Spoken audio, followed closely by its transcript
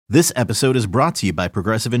This episode is brought to you by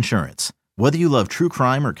Progressive Insurance. Whether you love true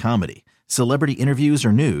crime or comedy, celebrity interviews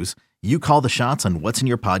or news, you call the shots on what's in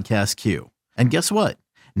your podcast queue. And guess what?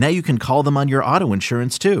 Now you can call them on your auto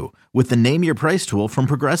insurance too with the Name Your Price tool from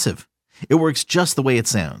Progressive. It works just the way it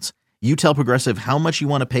sounds. You tell Progressive how much you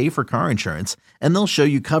want to pay for car insurance, and they'll show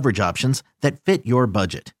you coverage options that fit your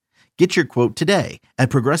budget. Get your quote today at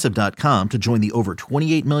Progressive.com to join the over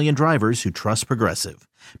 28 million drivers who trust Progressive.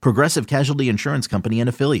 Progressive Casualty Insurance Company and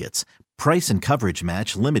Affiliates. Price and coverage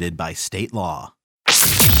match limited by state law.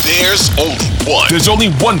 There's only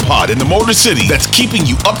one pod in the Motor City that's keeping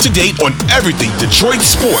you up to date on everything Detroit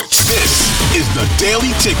sports. This is The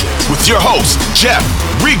Daily Ticket with your host, Jeff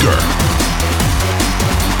Rieger.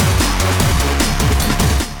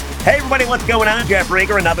 Hey everybody, what's going on? Jeff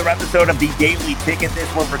Rieger, another episode of The Daily Ticket. This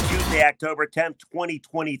one for Tuesday, October 10th,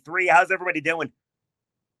 2023. How's everybody doing?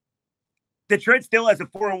 Detroit still has a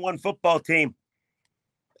 4-1 football team.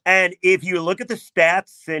 And if you look at the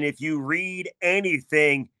stats and if you read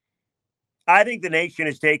anything, I think the nation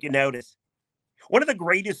has taken notice. One of the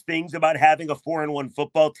greatest things about having a 4-1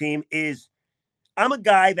 football team is I'm a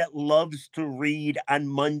guy that loves to read on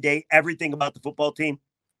Monday everything about the football team.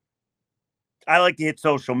 I like to hit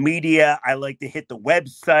social media. I like to hit the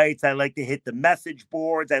websites. I like to hit the message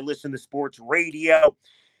boards. I listen to sports radio.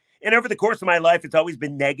 And over the course of my life, it's always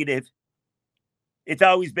been negative. It's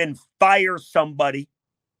always been fire somebody.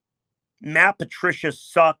 Matt Patricia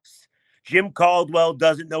sucks. Jim Caldwell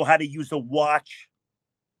doesn't know how to use a watch.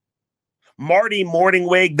 Marty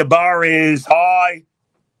Morningwig, the bar is high.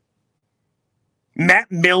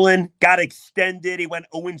 Matt Millen got extended. He went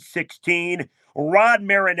 0-16. Rod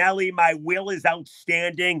Marinelli, my will is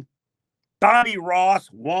outstanding. Bobby Ross,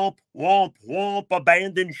 womp, womp, womp,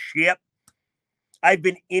 abandoned ship. I've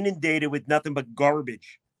been inundated with nothing but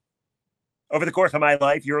garbage over the course of my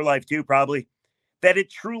life, your life too, probably, that it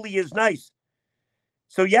truly is nice.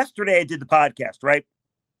 So yesterday I did the podcast, right?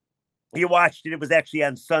 You watched it. It was actually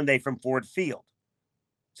on Sunday from Ford Field.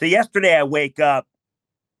 So yesterday I wake up.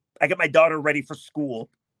 I get my daughter ready for school.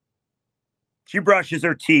 She brushes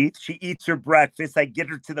her teeth. She eats her breakfast. I get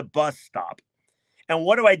her to the bus stop. And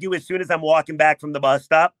what do I do as soon as I'm walking back from the bus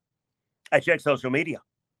stop? I check social media.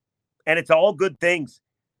 And it's all good things.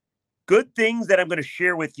 Good things that I'm going to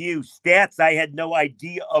share with you. Stats I had no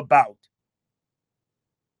idea about.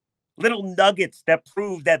 Little nuggets that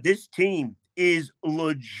prove that this team is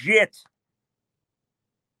legit.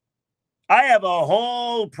 I have a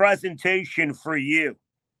whole presentation for you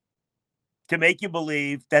to make you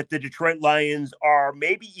believe that the Detroit Lions are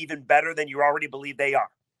maybe even better than you already believe they are.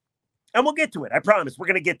 And we'll get to it. I promise we're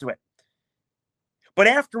going to get to it. But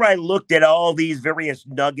after I looked at all these various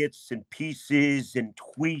nuggets and pieces and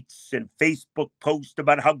tweets and Facebook posts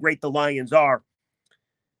about how great the Lions are,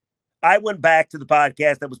 I went back to the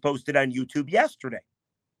podcast that was posted on YouTube yesterday.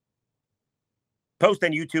 Post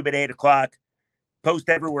on YouTube at 8 o'clock. Post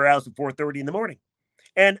everywhere else at 4:30 in the morning.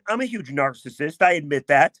 And I'm a huge narcissist. I admit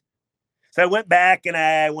that. So I went back and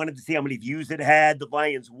I wanted to see how many views it had. The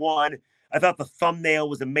Lions won. I thought the thumbnail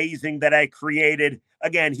was amazing that I created.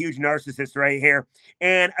 Again, huge narcissist right here.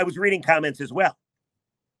 And I was reading comments as well.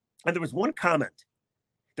 And there was one comment.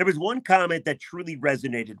 There was one comment that truly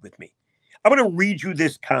resonated with me. I'm going to read you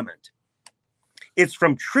this comment. It's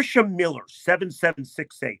from Trisha Miller,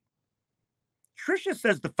 7768. Trisha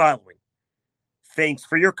says the following. Thanks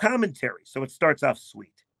for your commentary. So it starts off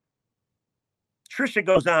sweet. Trisha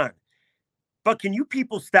goes on. But can you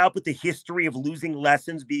people stop with the history of losing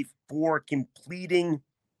lessons before completing?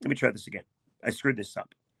 Let me try this again. I screwed this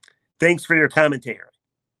up. Thanks for your commentary.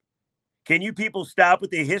 Can you people stop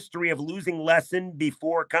with the history of losing lesson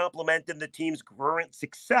before complimenting the team's current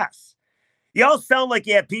success? Y'all sound like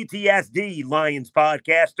you have PTSD, Lions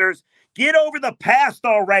podcasters. Get over the past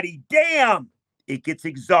already. Damn. It gets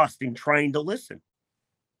exhausting trying to listen.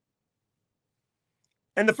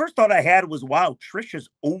 And the first thought I had was, wow, Trisha's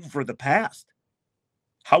over the past.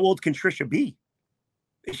 How old can Trisha be?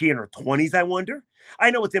 Is she in her 20s, I wonder?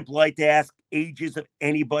 I know it's impolite to ask ages of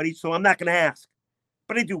anybody, so I'm not going to ask.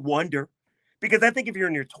 But I do wonder, because I think if you're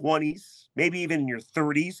in your 20s, maybe even in your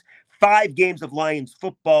 30s, 5 games of Lions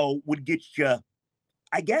football would get you,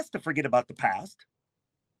 I guess, to forget about the past.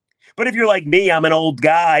 But if you're like me, I'm an old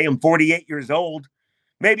guy, I'm 48 years old.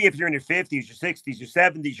 Maybe if you're in your 50s, your 60s, your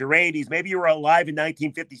 70s, your 80s, maybe you were alive in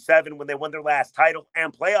 1957 when they won their last title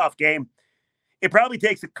and playoff game. It probably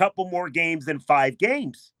takes a couple more games than 5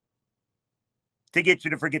 games to get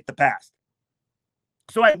you to forget the past.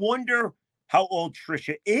 So I wonder how old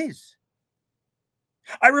Trisha is.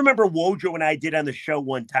 I remember Wojo and I did on the show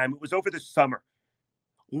one time. It was over the summer.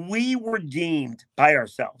 We were deemed by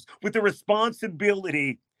ourselves with the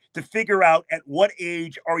responsibility to figure out at what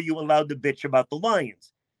age are you allowed to bitch about the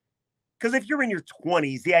Lions. Because if you're in your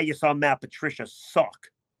 20s, yeah, you saw Matt Patricia suck.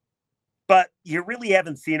 But you really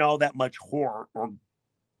haven't seen all that much horror or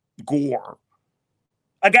gore.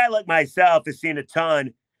 A guy like myself has seen a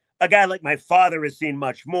ton. A guy like my father has seen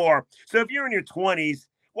much more. So if you're in your 20s,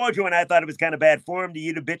 Wojo and I thought it was kind of bad form to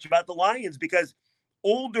you to bitch about the Lions because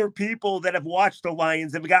older people that have watched the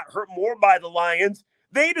Lions and got hurt more by the Lions,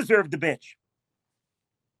 they deserve to bitch.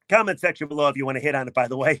 Comment section below if you want to hit on it, by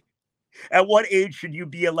the way. At what age should you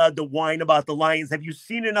be allowed to whine about the Lions? Have you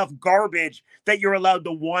seen enough garbage that you're allowed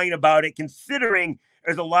to whine about it, considering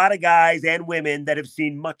there's a lot of guys and women that have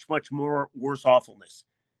seen much, much more worse awfulness?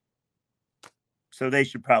 So they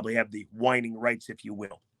should probably have the whining rights, if you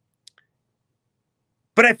will.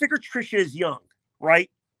 But I figure Trisha is young,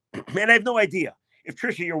 right? And I have no idea. If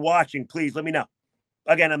Trisha, you're watching, please let me know.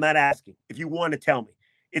 Again, I'm not asking. If you want to tell me,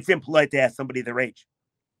 it's impolite to ask somebody their age.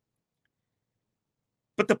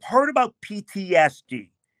 But the part about PTSD,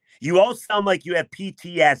 you all sound like you have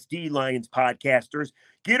PTSD, Lions podcasters.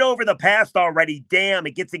 Get over the past already. Damn,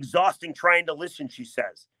 it gets exhausting trying to listen, she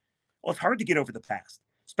says. Well, it's hard to get over the past,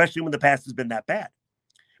 especially when the past has been that bad.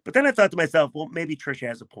 But then I thought to myself, well, maybe Trisha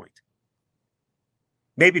has a point.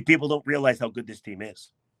 Maybe people don't realize how good this team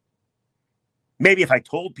is. Maybe if I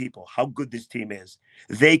told people how good this team is,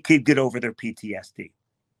 they could get over their PTSD.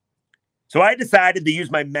 So I decided to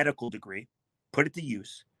use my medical degree, put it to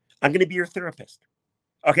use. I'm going to be your therapist.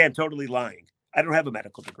 Okay, I'm totally lying. I don't have a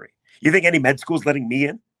medical degree. You think any med school is letting me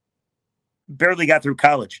in? Barely got through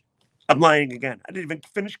college. I'm lying again. I didn't even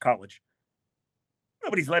finish college.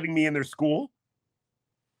 Nobody's letting me in their school.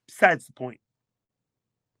 Besides the point.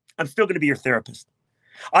 I'm still going to be your therapist.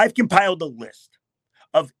 I've compiled a list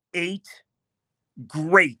of 8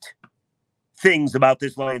 great things about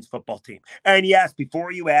this Lions football team. And yes,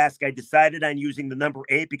 before you ask, I decided on using the number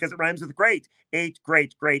 8 because it rhymes with great. 8,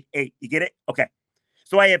 great, 8. You get it? Okay.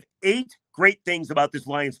 So I have 8 great things about this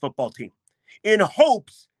Lions football team in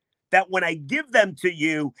hopes that when I give them to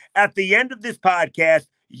you at the end of this podcast,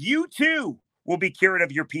 you too will be cured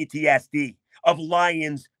of your PTSD of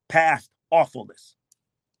Lions past awfulness.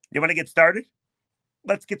 You want to get started?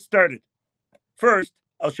 Let's get started. First,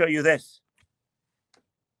 I'll show you this.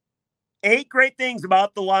 8 great things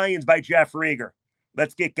about the Lions by Jeff Rieger.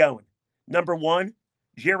 Let's get going. Number 1,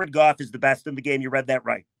 Jared Goff is the best in the game. You read that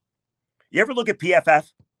right. You ever look at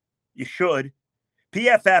PFF? You should.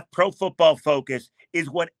 PFF, Pro Football Focus, is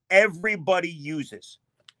what everybody uses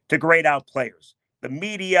to grade out players. The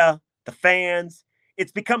media, the fans.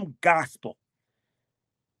 It's become gospel.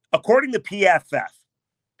 According to PFF,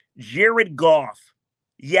 Jared Goff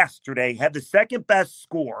yesterday had the second best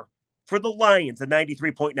score for the Lions at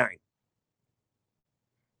 93.9.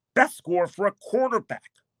 Best score for a quarterback,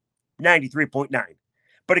 93.9.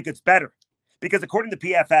 But it gets better because according to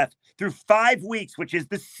PFF, through 5 weeks, which is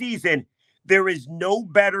the season, there is no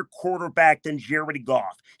better quarterback than Jared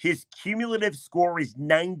Goff. His cumulative score is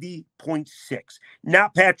 90.6.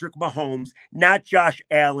 Not Patrick Mahomes, not Josh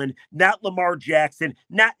Allen, not Lamar Jackson,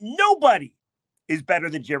 not nobody is better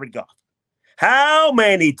than Jared Goff. How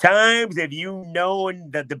many times have you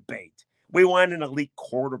known the debate? We want an elite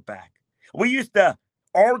quarterback. We used to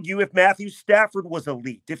argue if Matthew Stafford was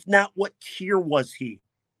elite. If not, what tier was he?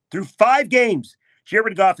 Through 5 games,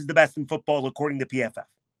 Jared Goff is the best in football, according to PFF.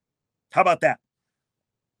 How about that?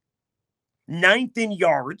 9th in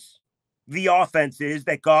yards, the offense is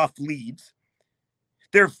that Goff leads.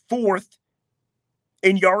 They're 4th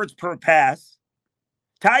in yards per pass,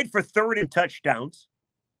 tied for 3rd in touchdowns.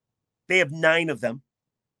 They have 9 of them.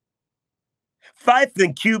 5th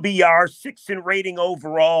in QBR, 6th in rating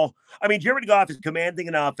overall. I mean, Jared Goff is commanding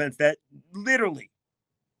an offense that literally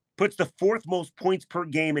puts the 4th most points per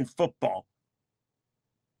game in football.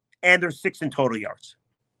 And they're 6th in total yards.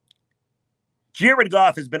 Jared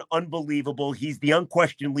Goff has been unbelievable. He's the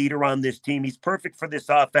unquestioned leader on this team. He's perfect for this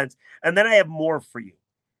offense. And then I have more for you.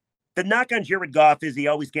 The knock on Jared Goff is he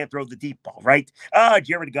always can't throw the deep ball, right?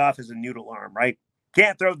 Jared Goff is a noodle arm, right?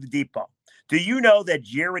 Can't throw the deep ball. Do you know that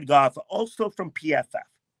Jared Goff, also from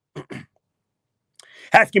PFF,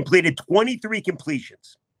 has completed 23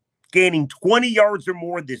 completions, gaining 20 yards or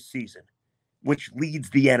more this season, which leads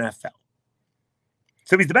the NFL.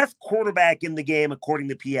 So he's the best quarterback in the game, according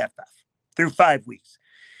to PFF, through 5 weeks.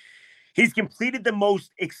 He's completed the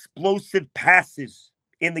most explosive passes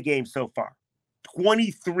in the game so far,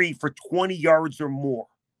 23 for 20 yards or more.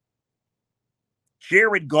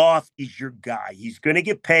 Jared Goff is your guy. He's going to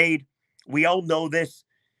get paid. We all know this.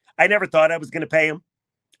 I never thought I was going to pay him.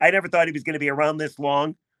 I never thought he was going to be around this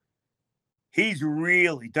long. He's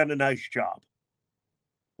really done a nice job.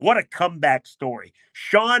 What a comeback story.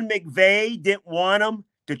 Sean McVay didn't want him.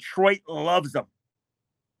 Detroit loves him.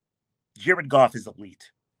 Jared Goff is elite.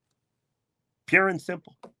 Pure and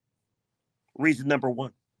simple. Reason number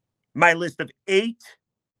one. My list of 8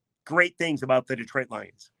 great things about the Detroit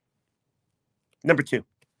Lions. Number 2.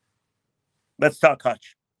 Let's talk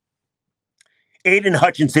Hutch. Aiden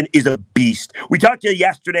Hutchinson is a beast. We talked to you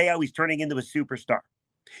yesterday how he's turning into a superstar.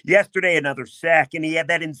 Yesterday, another sack, and he had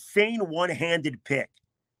that insane one-handed pick.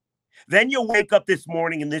 Then you wake up this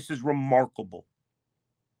morning, and this is remarkable.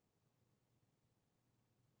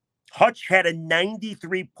 Hutch had a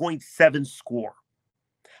 93.7 score.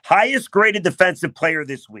 Highest graded defensive player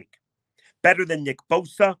this week. Better than Nick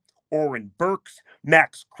Bosa, Oren Burks,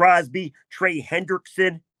 Max Crosby, Trey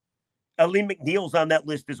Hendrickson. Aleem McNeil's on that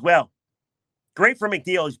list as well. Great for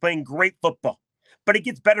McNeil. He's playing great football. But it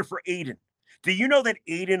gets better for Aiden. Do you know that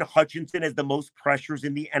Aiden Hutchinson has the most pressures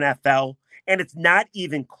in the NFL? And it's not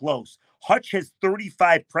even close. Hutch has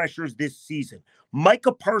 35 pressures this season.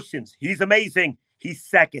 Micah Parsons, he's amazing. He's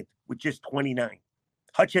second with just 29.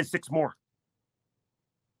 Hutch has 6 more.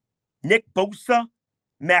 Nick Bosa,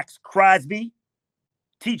 Max Crosby,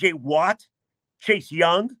 TJ Watt, Chase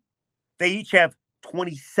Young, they each have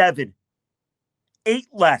 27. 8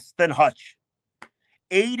 less than Hutch.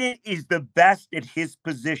 Aiden is the best at his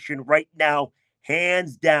position right now,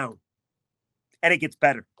 hands down. And it gets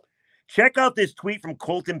better. Check out this tweet from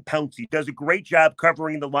Colton Pouncey. Does a great job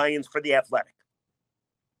covering the Lions for The Athletic.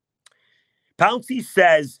 Pouncey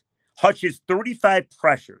says Hutch's 35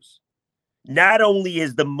 pressures not only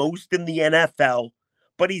is the most in the NFL,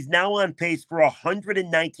 but he's now on pace for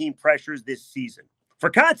 119 pressures this season. For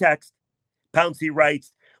context, Pouncey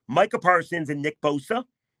writes, Micah Parsons and Nick Bosa,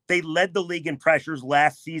 they led the league in pressures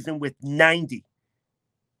last season with 90.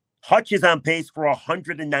 Hutch is on pace for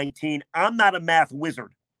 119. I'm not a math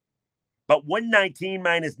wizard, but 119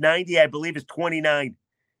 minus 90, I believe, is 29.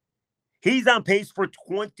 He's on pace for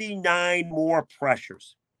 29 more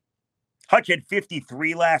pressures. Hutch had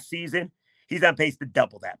 53 last season. He's on pace to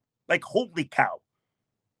double that. Like, holy cow.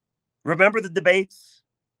 Remember the debates?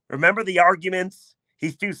 Remember the arguments?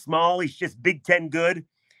 He's too small. He's just Big Ten good.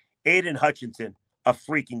 Aiden Hutchinson, a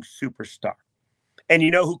freaking superstar. And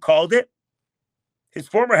you know who called it? His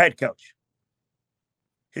former head coach.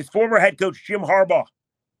 His former head coach, Jim Harbaugh.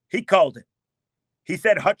 He called it. He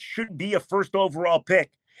said Hutch should be a first overall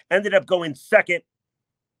pick. Ended up going second.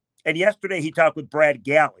 And yesterday he talked with Brad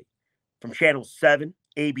Galley from Channel 7,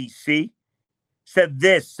 ABC. Said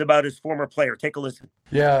this about his former player. Take a listen.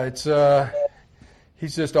 Yeah, it's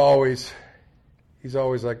he's just always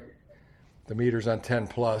like the meter's on 10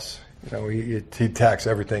 plus. You know, he attacks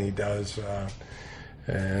everything he does,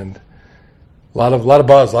 and a lot of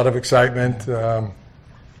buzz, a lot of excitement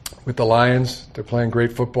with the Lions. They're playing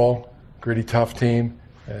great football, gritty, tough team,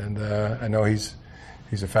 and I know he's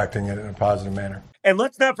affecting it in a positive manner. And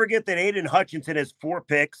let's not forget that Aiden Hutchinson has 4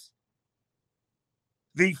 picks.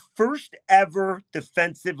 The first ever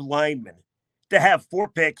defensive lineman to have 4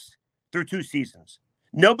 picks through 2 seasons.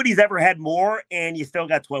 Nobody's ever had more, and you still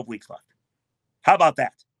got 12 weeks left. How about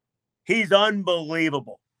that? He's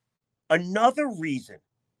unbelievable. Another reason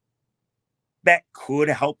that could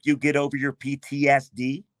help you get over your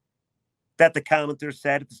PTSD that the commenter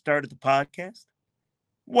said at the start of the podcast.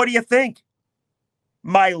 What do you think?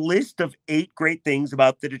 My list of 8 great things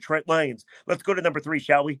about the Detroit Lions. Let's go to number 3,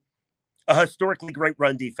 shall we? A historically great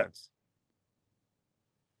run defense.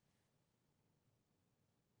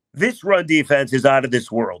 This run defense is out of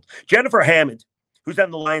this world. Jennifer Hammond, who's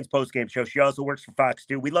on the Lions postgame show, she also works for Fox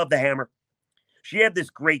 2. We love the Hammer. She had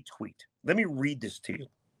this great tweet. Let me read this to you.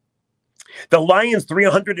 The Lions'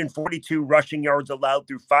 342 rushing yards allowed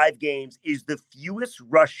through 5 games is the fewest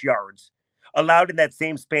rush yards allowed in that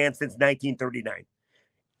same span since 1939.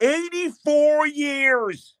 84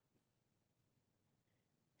 years.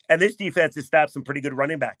 And this defense has stopped some pretty good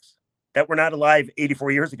running backs that were not alive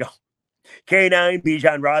 84 years ago. K9,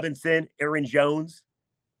 Bijan Robinson, Aaron Jones,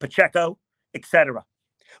 Pacheco, etc.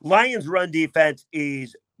 Lions' run defense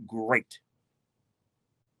is great.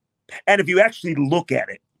 And if you actually look at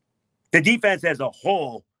it, the defense as a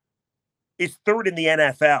whole is 3rd in the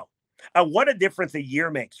NFL. And what a difference a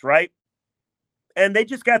year makes, right? And they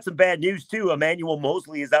just got some bad news, too. Emmanuel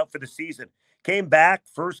Mosley is out for the season. Came back,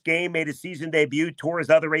 first game, made his season debut, tore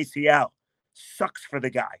his other ACL. Sucks for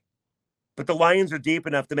the guy. But the Lions are deep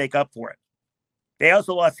enough to make up for it. They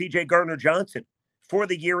also lost C.J. Gardner-Johnson for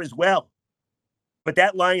the year as well. But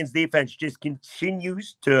that Lions defense just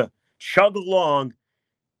continues to chug along,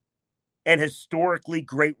 and historically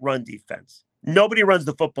great run defense. Nobody runs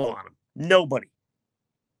the football on them. Nobody.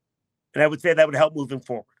 And I would say that would help moving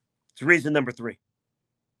forward. It's reason number 3.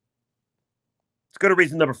 Let's go to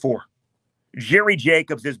reason number 4. Jerry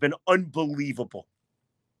Jacobs has been unbelievable.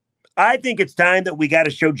 I think it's time that we got to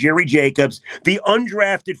show Jerry Jacobs, the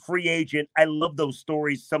undrafted free agent. I love those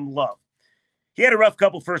stories, some love. He had a rough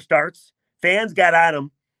couple first starts. Fans got on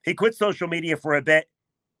him. He quit social media for a bit.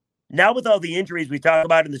 Now with all the injuries we talk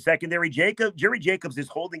about in the secondary, Jerry Jacobs is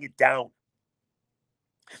holding it down.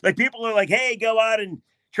 Like, people are like, hey, go out and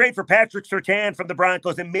trade for Patrick Surtain from the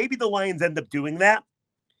Broncos, and maybe the Lions end up doing that.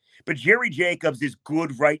 But Jerry Jacobs is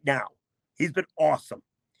good right now. He's been awesome.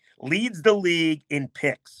 Leads the league in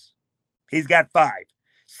picks. He's got 5.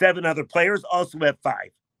 7 other players also have 5.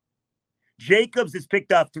 Jacobs has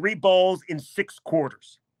picked up 3 balls in 6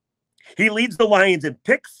 quarters. He leads the Lions in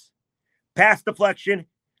picks, pass deflection,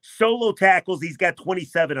 solo tackles. He's got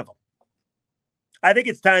 27 of them. I think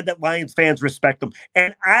it's time that Lions fans respect him.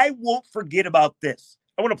 And I won't forget about this.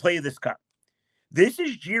 I want to play you this cut. This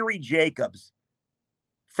is Jerry Jacobs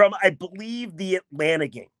from, I believe, the Atlanta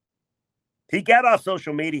game. He got off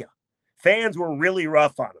social media. Fans were really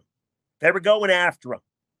rough on him. They were going after him.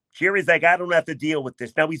 Jerry's like, I don't have to deal with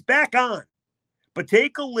this. Now he's back on. But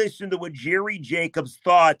take a listen to what Jerry Jacobs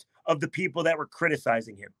thought of the people that were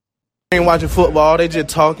criticizing him. They ain't watching football, they just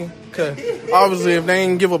talking. Cause obviously if they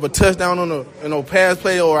ain't give up a touchdown on a pass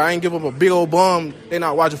play, or I ain't give up a big old bum, they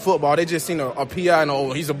not watching football. They just seen a PI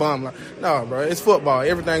and he's a bum. Like, no, bro, it's football.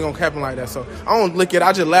 Everything gonna happen like that. So I don't look at it,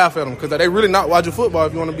 I just laugh at them because they really not watching football,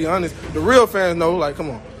 if you want to be honest. The real fans know, like, come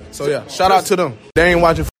on. So yeah, shout out to them. They ain't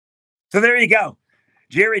watching. So there you go.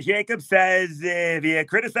 Jerry Jacobs says if you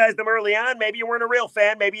criticized him early on, maybe you weren't a real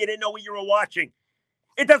fan. Maybe you didn't know what you were watching.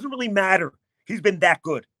 It doesn't really matter. He's been that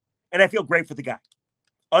good. And I feel great for the guy.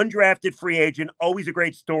 Undrafted free agent, always a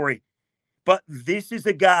great story. But this is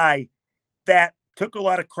a guy that took a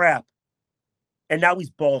lot of crap, and now he's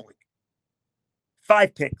balling.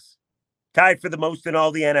 5 picks, tied for the most in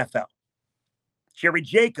all the NFL. Jerry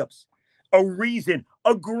Jacobs, a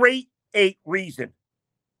great 8 reason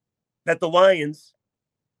that the Lions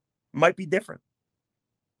might be different.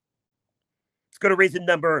 Let's go to reason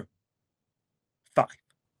number 5.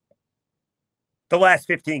 The last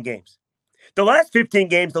 15 games. The last 15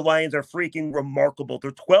 games, the Lions are freaking remarkable.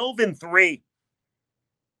 They're 12-3.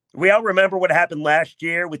 We all remember what happened last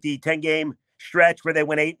year with the 10-game stretch where they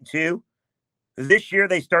went 8-2. This year,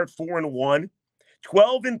 they start 4-1.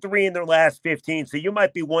 12-3 in their last 15. So you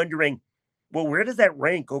might be wondering, well, where does that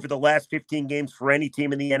rank over the last 15 games for any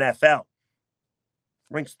team in the NFL?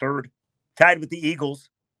 Ranks 3rd, tied with the Eagles.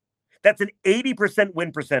 That's an 80%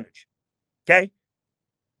 win percentage. Okay?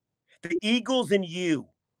 The Eagles and you,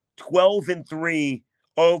 12-3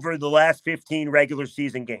 over the last 15 regular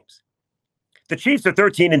season games. The Chiefs are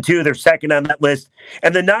 13-2. They're second on that list.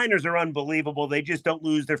 And the Niners are unbelievable. They just don't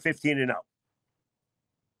lose. They're 15-0.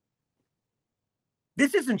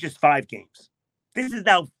 This isn't just 5 games. This is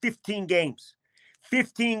now 15 games.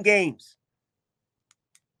 15 games.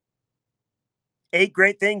 8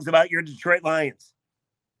 great things about your Detroit Lions.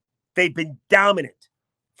 They've been dominant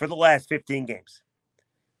for the last 15 games.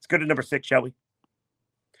 Let's go to number 6, shall we?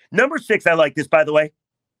 Number 6, I like this, by the way.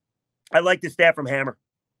 I like this stat from Hammer.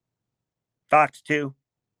 Fox 2.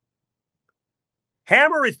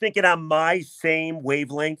 Hammer is thinking on my same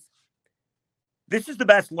wavelength. This is the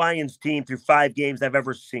best Lions team through 5 games I've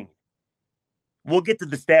ever seen. We'll get to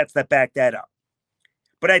the stats that back that up.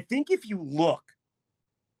 But I think if you look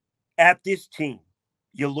at this team,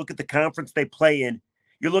 you look at the conference they play in,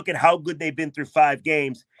 you look at how good they've been through 5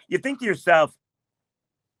 games, you think to yourself,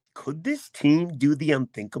 could this team do the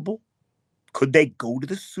unthinkable? Could they go to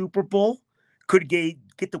the Super Bowl? Could they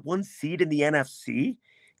get the 1 seed in the NFC?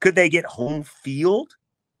 Could they get home field?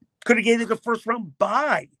 Could they get the first round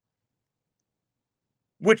bye?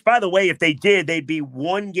 Which, by the way, if they did, they'd be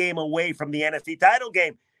 1 game away from the NFC title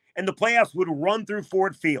game, and the playoffs would run through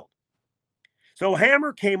Ford Field. So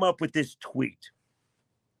Hammer came up with this tweet.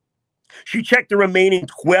 She checked the remaining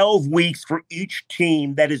 12 weeks for each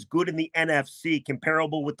team that is good in the NFC,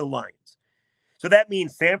 comparable with the Lions. So that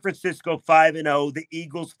means San Francisco 5-0, the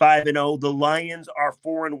Eagles 5-0, the Lions are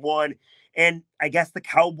 4-1, and I guess the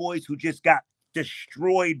Cowboys, who just got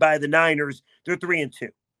destroyed by the Niners, they're 3-2.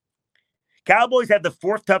 Cowboys have the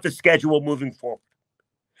 4th toughest schedule moving forward.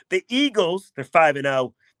 The Eagles, they're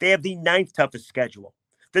 5-0. They have the 9th toughest schedule.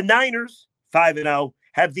 The Niners, 5-0,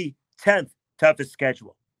 have the 10th toughest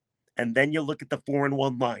schedule. And then you look at the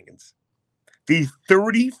 4-1 Lions, the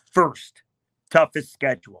 31st toughest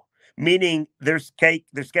schedule, meaning their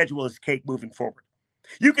schedule is cake moving forward.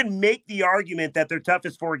 You can make the argument that their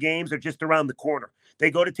toughest 4 games are just around the corner. They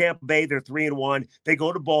go to Tampa Bay, they're 3-1. They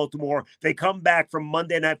go to Baltimore. They come back from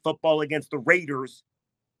Monday Night Football against the Raiders.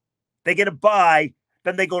 They get a bye,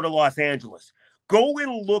 then they go to Los Angeles. Go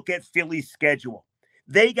and look at Philly's schedule.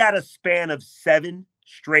 They got a span of 7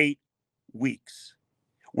 straight weeks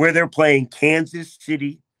where they're playing Kansas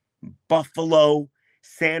City, Buffalo,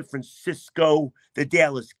 San Francisco, the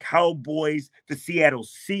Dallas Cowboys, the Seattle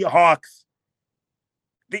Seahawks.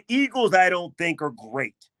 The Eagles, I don't think, are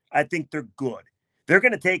great. I think they're good. They're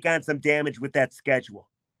going to take on some damage with that schedule.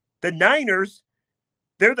 The Niners,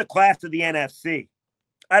 they're the class of the NFC.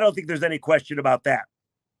 I don't think there's any question about that.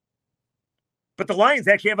 But the Lions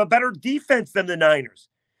actually have a better defense than the Niners.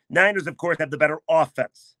 Niners, of course, have the better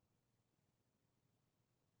offense.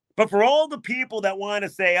 But for all the people that want to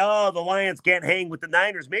say, oh, the Lions can't hang with the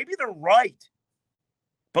Niners, maybe they're right.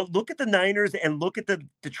 But look at the Niners and look at the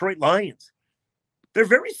Detroit Lions. They're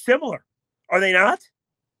very similar. Are they not?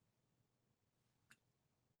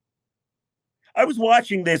 I was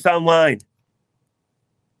watching this online.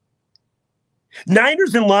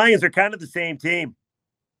 Niners and Lions are kind of the same team.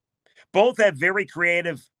 Both have very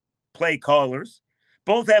creative play callers.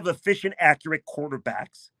 Both have efficient, accurate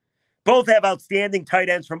quarterbacks. Both have outstanding tight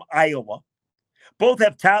ends from Iowa. Both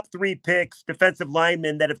have top 3 picks, defensive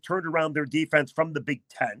linemen that have turned around their defense from the Big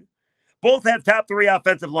Ten. Both have top 3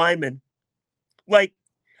 offensive linemen. Like,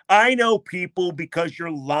 I know people, because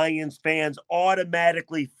you're Lions fans,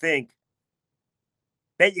 automatically think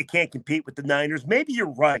that you can't compete with the Niners. Maybe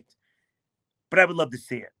you're right, but I would love to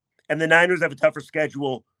see it. And the Niners have a tougher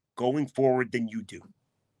schedule going forward than you do.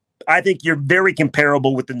 I think you're very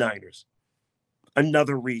comparable with the Niners.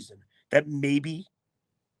 Another reason that maybe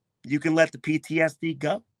you can let the PTSD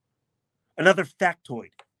go. Another factoid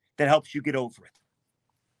that helps you get over it.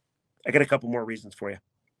 I got a couple more reasons for you.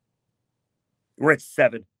 We're at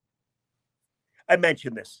 7. I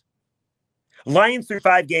mentioned this. Lions through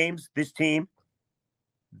 5 games, this team,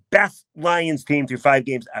 best Lions team through 5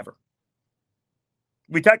 games ever.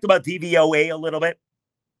 We talked about DVOA a little bit.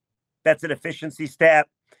 That's an efficiency stat.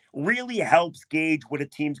 Really helps gauge what a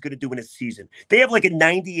team's going to do in a season. They have like a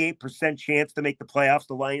 98% chance to make the playoffs,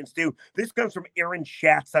 the Lions do. This comes from Aaron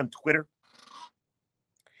Schatz on Twitter.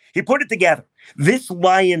 He put it together. This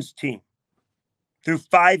Lions team, through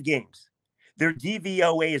 5 games, their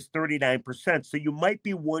DVOA is 39%. So you might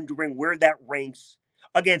be wondering where that ranks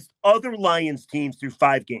against other Lions teams through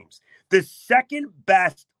 5 games. The second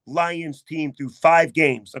best Lions team through 5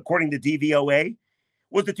 games, according to DVOA,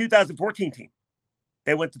 was the 2014 team.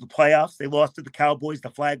 They went to the playoffs. They lost to the Cowboys. The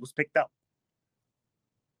flag was picked up.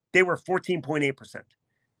 They were 14.8%.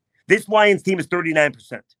 This Lions team is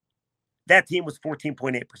 39%. That team was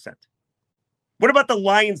 14.8%. What about the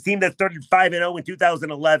Lions team that started 5-0 in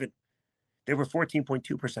 2011? They were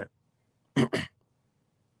 14.2%.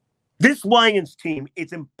 This Lions team,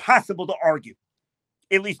 it's impossible to argue,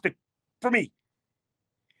 at least for me,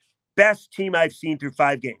 best team I've seen through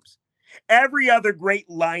 5 games. Every other great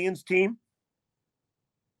Lions team,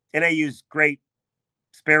 and I use great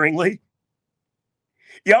sparingly,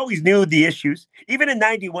 you always knew the issues. Even in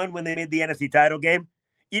 91, when they made the NFC title game,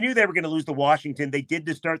 you knew they were going to lose to Washington. They did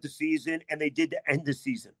to start the season, and they did to end the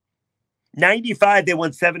season. 95, they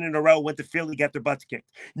won 7 in a row, went to Philly, got their butts kicked.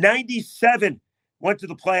 97, went to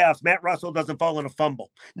the playoffs. Matt Russell doesn't fall on a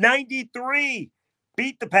fumble. 93,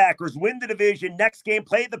 beat the Packers, win the division. Next game,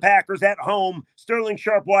 play the Packers at home. Sterling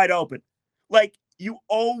Sharp wide open. Like, you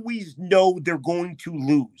always know they're going to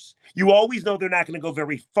lose. You always know they're not going to go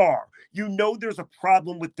very far. You know there's a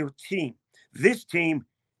problem with their team. This team,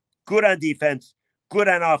 good on defense, good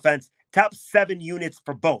on offense, top 7 units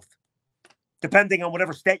for both, depending on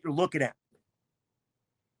whatever stat you're looking at.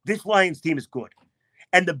 This Lions team is good.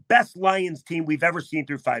 And the best Lions team we've ever seen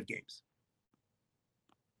through 5 games.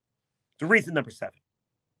 The reason number 7.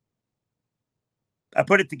 I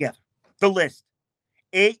put it together. The list.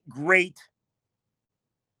 8 great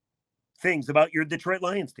things about your Detroit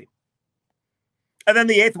Lions team. And then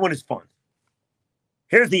the 8th one is fun.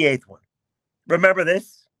 Here's the 8th one. Remember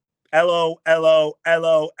this? L-O-L-O-L-O-L-O-L-O.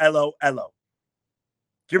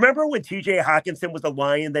 Do you remember when TJ Hawkinson was a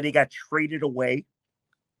Lion that he got traded away?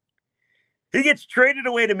 He gets traded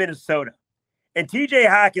away to Minnesota. And TJ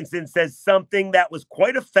Hawkinson says something that was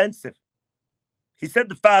quite offensive. He said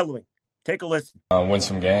the following. Take a listen. Win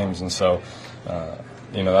some games. And so,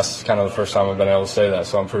 that's kind of the first time I've been able to say that.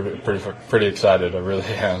 So I'm pretty excited. I really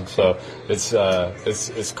am. So it's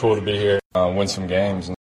cool to be here, win some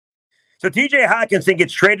games. So TJ Hawkinson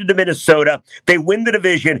gets traded to Minnesota. They win the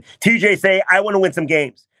division. TJ say, I want to win some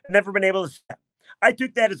games. I've never been able to say that. I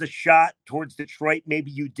took that as a shot towards Detroit.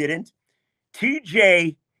 Maybe you didn't.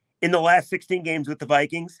 TJ, in the last 16 games with the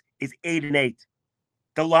Vikings, is 8-8.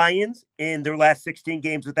 The Lions, in their last 16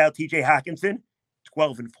 games without TJ Hawkinson,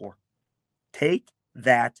 12-4. Take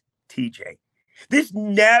that, TJ. This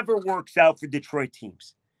never works out for Detroit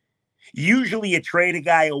teams. Usually you trade a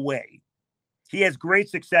guy away. He has great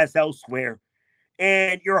success elsewhere,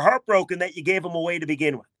 and you're heartbroken that you gave him away to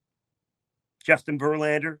begin with. Justin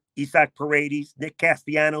Verlander, Isaac Paredes, Nick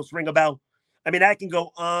Castellanos, ring a bell. I mean, I can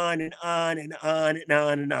go on and on and on and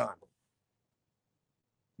on and on.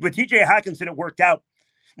 With TJ Hawkinson, it worked out.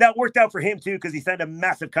 Now, it worked out for him, too, because he signed a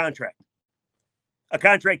massive contract. A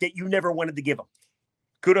contract that you never wanted to give him.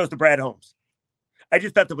 Kudos to Brad Holmes. I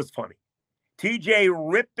just thought that was funny. TJ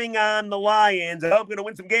ripping on the Lions. Oh, I'm going to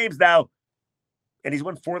win some games now. And he's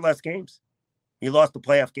won 4 less games. He lost the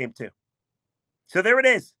playoff game, too. So there it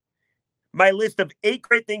is. My list of 8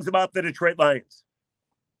 great things about the Detroit Lions.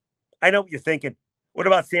 I know what you're thinking. What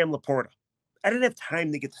about Sam Laporta? I didn't have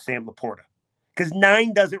time to get to Sam Laporta because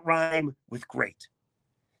 9 doesn't rhyme with great.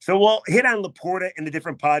 So we'll hit on Laporta in a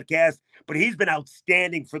different podcast, but he's been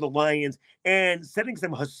outstanding for the Lions and setting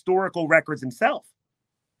some historical records himself.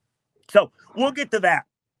 So we'll get to that.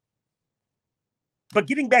 But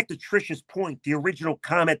getting back to Trisha's point, the original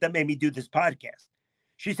comment that made me do this podcast,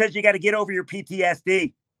 she says you got to get over your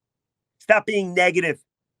PTSD. Stop being negative.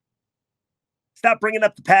 Stop bringing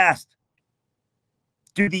up the past.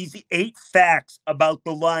 Do these 8 facts about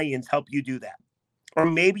the Lions help you do that? Or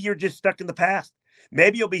maybe you're just stuck in the past.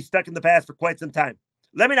 Maybe you'll be stuck in the past for quite some time.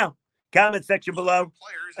 Let me know. Comment section below.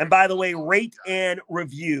 And by the way, rate and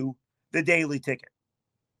review the Daily Ticket.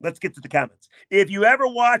 Let's get to the comments. If you ever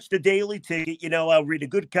watch the Daily Ticket, you know I'll read a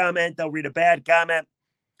good comment. I'll read a bad comment.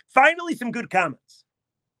 Finally, some good comments.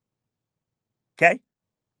 Okay?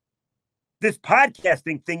 This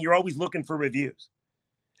podcasting thing, you're always looking for reviews.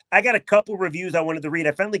 I got a couple reviews I wanted to read.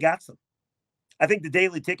 I finally got some. I think the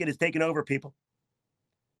Daily Ticket has taken over, people.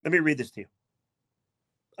 Let me read this to you.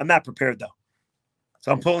 I'm not prepared, though.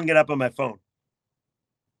 So I'm pulling it up on my phone.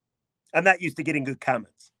 I'm not used to getting good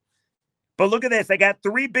comments. But look at this. I got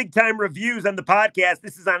 3 big-time reviews on the podcast.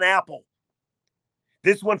 This is on Apple.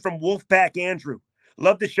 This one from Wolfpack Andrew.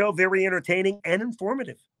 Love the show. Very entertaining and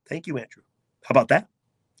informative. Thank you, Andrew. How about that?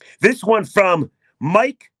 This one from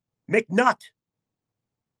Mike McNutt.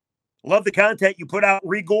 Love the content you put out,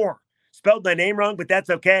 Rigor. Spelled my name wrong, but that's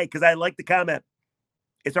okay because I like the comment.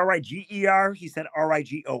 It's R-I-G-E-R. He said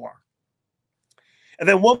R-I-G-O-R. And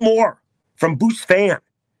then one more from Boost Fan.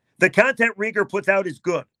 The content Rieger puts out is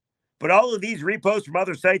good, but all of these reposts from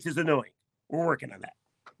other sites is annoying. We're working on that.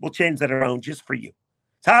 We'll change that around just for you.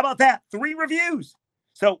 So how about that? 3 reviews.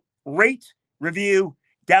 So rate, review,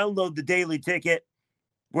 download the Daily Ticket,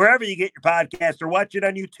 wherever you get your podcast, or watch it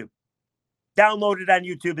on YouTube. Download it on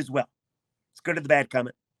YouTube as well. Let's go to the bad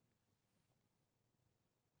comment.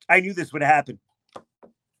 I knew this would happen.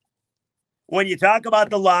 When you talk about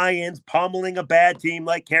the Lions pummeling a bad team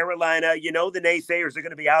like Carolina, you know the naysayers are going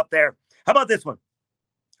to be out there. How about this one?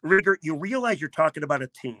 Rigger, you realize you're talking about a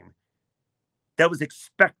team that was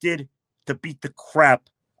expected to beat the crap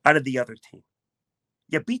out of the other team.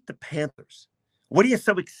 You beat the Panthers. What are you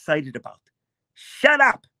so excited about? Shut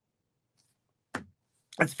up.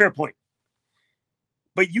 That's a fair point.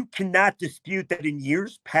 But you cannot dispute that in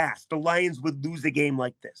years past, the Lions would lose a game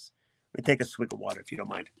like this. Let me take a swig of water if you don't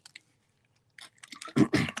mind.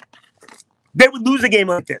 They would lose a game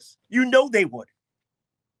like this. You know they would.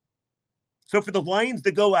 So for the Lions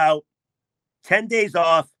to go out, 10 days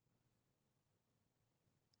off,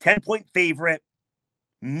 10-point favorite,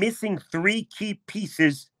 missing 3 key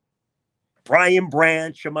pieces, Brian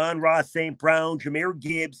Branch, Amon Ross St. Brown, Jahmyr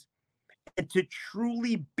Gibbs, and to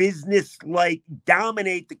truly business-like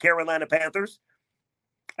dominate the Carolina Panthers,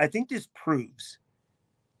 I think this proves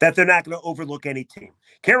that they're not going to overlook any team.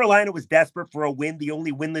 Carolina was desperate for a win, the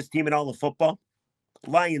only winless team in all of football.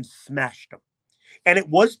 Lions smashed them. And it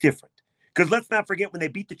was different because let's not forget when they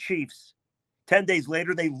beat the Chiefs, 10 days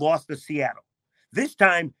later, they lost to Seattle. This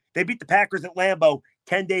time, they beat the Packers at Lambeau.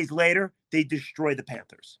 10 days later, they destroy the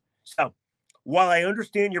Panthers. So while I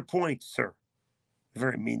understand your point, sir, you're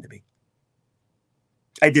very mean to me.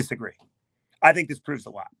 I disagree. I think this proves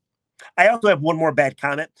a lot. I also have one more bad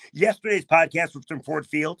comment. Yesterday's podcast was from Ford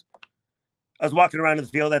Field. I was walking around in the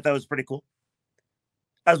field. I thought it was pretty cool.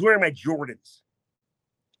 I was wearing my Jordans.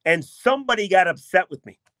 And somebody got upset with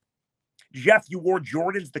me. Jeff, you wore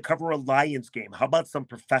Jordans to cover a Lions game. How about some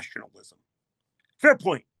professionalism? Fair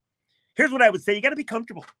point. Here's what I would say. You got to be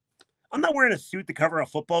comfortable. I'm not wearing a suit to cover a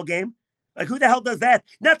football game. Like, who the hell does that?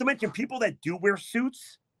 Not to mention people that do wear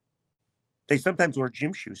suits. They sometimes wear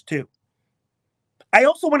gym shoes, too. I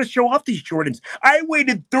also want to show off these Jordans. I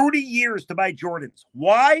waited 30 years to buy Jordans.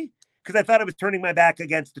 Why? Because I thought I was turning my back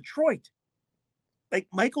against Detroit. Like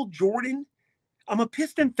Michael Jordan, I'm a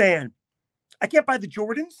Piston fan. I can't buy the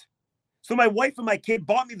Jordans. So my wife and my kid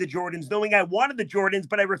bought me the Jordans knowing I wanted the Jordans,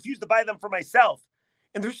 but I refused to buy them for myself.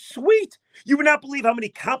 And they're sweet. You would not believe how many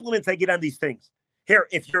compliments I get on these things. Here,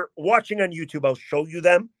 if you're watching on YouTube, I'll show you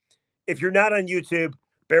them. If you're not on YouTube,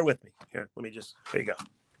 bear with me. Here, let me just, there you go.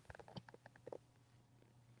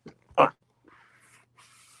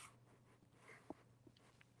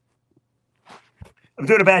 I'm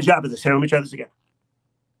doing a bad job of this. Here, let me try this again.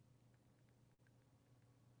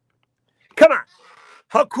 Come on.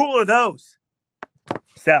 How cool are those?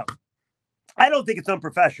 So, I don't think it's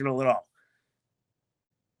unprofessional at all.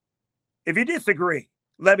 If you disagree,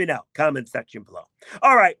 let me know. Comment section below.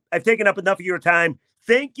 All right. I've taken up enough of your time.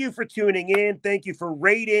 Thank you for tuning in. Thank you for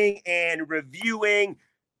rating and reviewing.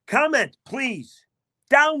 Comment, please.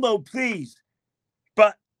 Download, please.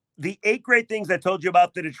 But the 8 great things I told you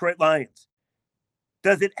about the Detroit Lions,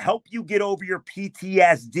 does it help you get over your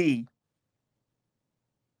PTSD?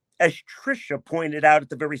 As Trisha pointed out at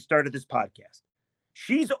the very start of this podcast,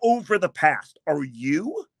 she's over the past. Are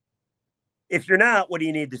you? If you're not, what do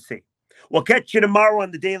you need to see? We'll catch you tomorrow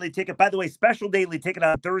on the Daily Ticket. By the way, special Daily Ticket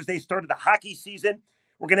on Thursday, start of the hockey season.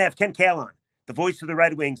 We're going to have Ken Kal on, the voice of the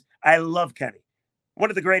Red Wings. I love Kenny. One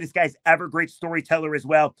of the greatest guys ever, great storyteller as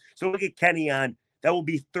well. So we'll get Kenny on. That will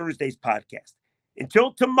be Thursday's podcast.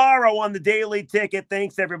 Until tomorrow on the Daily Ticket,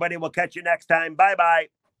 thanks, everybody. We'll catch you next time. Bye-bye.